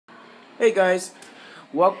Hey guys,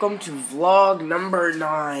 welcome to vlog number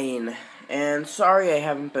 9. And sorry I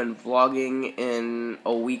haven't been vlogging in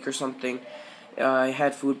a week or something. I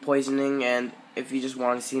had food poisoning, and if you just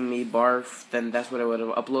want to see me barf, then that's what I would have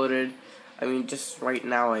uploaded. I mean, just right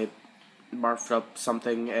now I barfed up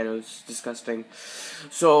something and it was disgusting.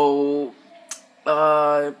 So,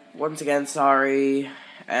 once again, sorry.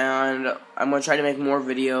 And I'm going to try to make more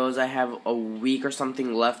videos. I have a week or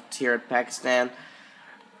something left here at Pakistan.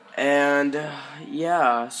 And,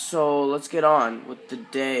 yeah, so let's get on with the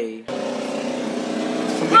day.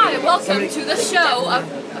 Hi, welcome to the show of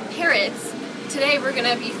parrots. Today we're going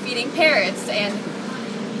to be feeding parrots and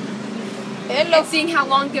seeing how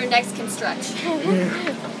long their necks can stretch.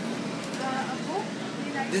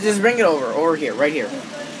 Just bring it over here, right here.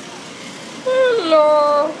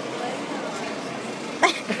 Hello.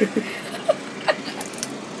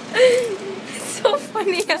 It's so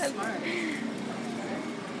funny.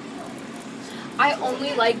 I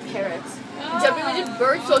only like parrots. जब भी मुझे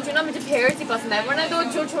birds सोचो ना मुझे parrots ही पसंद है वरना तो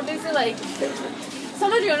जो छोटे से like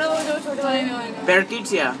समझ रहे हो ना वो जो छोटे वाले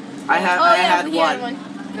Parakeets, yeah. I had one.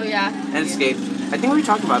 Oh yeah. And escaped. I think we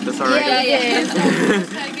talked about this already. Yeah.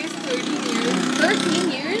 13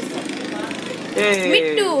 years? Hey,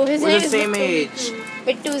 Mittu. His we're name the is same Mittu. age.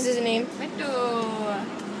 Mittu is his name. Mittu.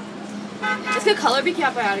 इसका color भी क्या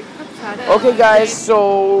यार Okay guys,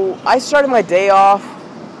 so I started my day off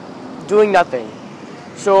doing nothing.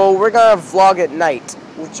 So we're gonna vlog at night,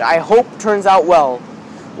 which I hope turns out well.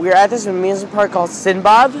 We're at this amusement park called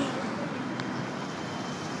Sinbad.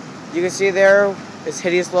 You can see there his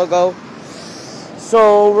hideous logo.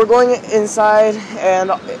 So we're going inside,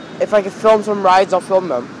 and if I can film some rides, I'll film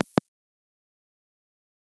them.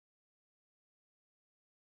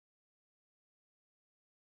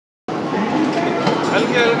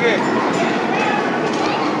 Okay.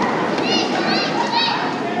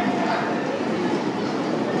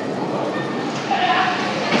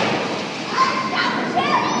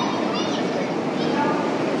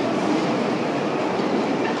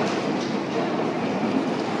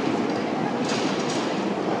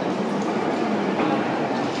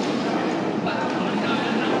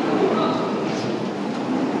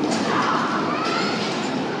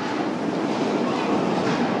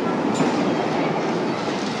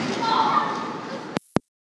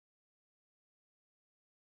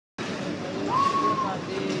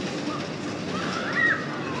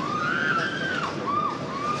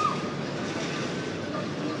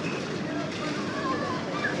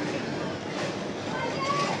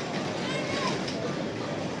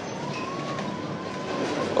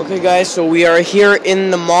 Okay guys, so we are here in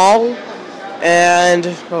the mall, and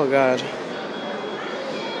oh god.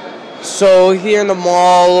 So here in the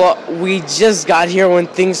mall, we just got here when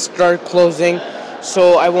things start closing,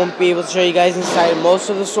 so I won't be able to show you guys inside most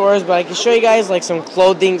of the stores, but I can show you guys like some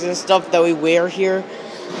clothing and stuff that we wear here.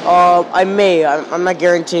 I'm not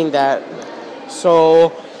guaranteeing that.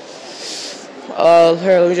 So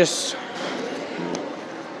here, let me just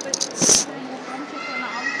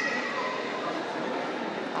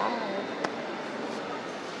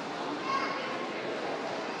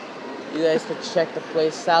you guys can check the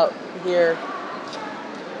place out here.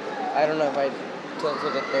 I don't know if I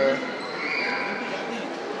tilted it there.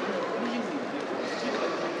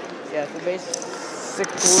 Yeah, so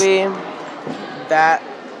basically that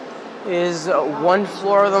is one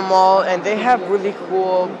floor of the mall, and they have really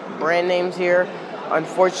cool brand names here.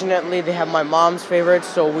 Unfortunately, they have my mom's favorites,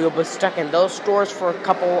 so we'll be stuck in those stores for a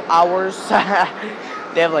couple hours.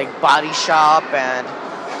 They have like Body Shop, and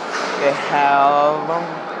they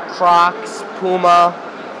have Crocs, Puma,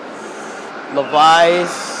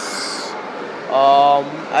 Levi's.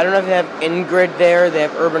 I don't know if they have Ingrid there. They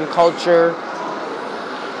have Urban Culture.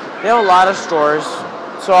 They have a lot of stores.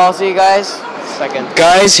 So I'll see you guys in a second.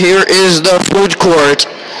 Guys, here is the food court.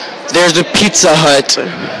 There's a Pizza Hut.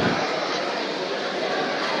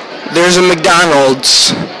 There's a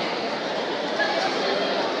McDonald's.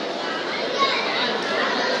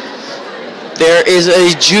 There is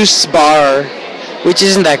a juice bar, which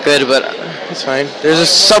isn't that good, but it's fine. There's a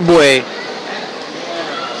Subway.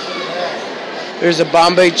 There's a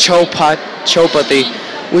Bombay Chopati,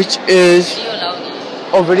 which is...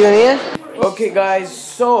 Oh, video nahi hai? Okay guys,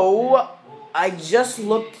 so I just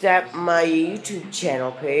looked at my YouTube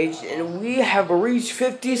channel page, and we have reached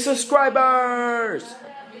 50 subscribers!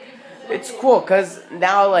 It's cool, because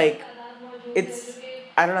now, like, it's...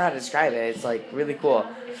 I don't know how to describe it. It's, like, really cool.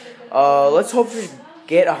 Let's hope to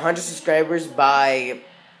get 100 subscribers by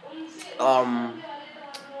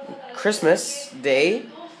Christmas Day,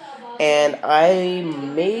 and I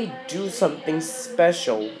may do something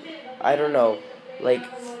special. I don't know, like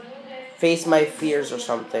face my fears or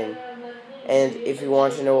something. And if you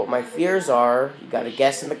want to know what my fears are, you gotta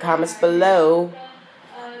guess in the comments below.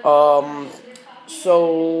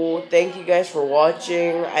 So thank you guys for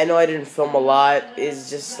watching. I know I didn't film a lot. It's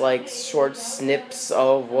just like short snips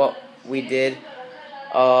of what we did.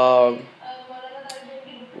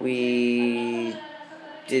 We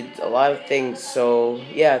did a lot of things. So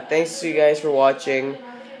yeah, thanks to you guys for watching.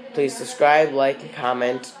 Please subscribe, like, and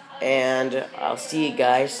comment, and I'll see you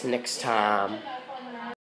guys next time.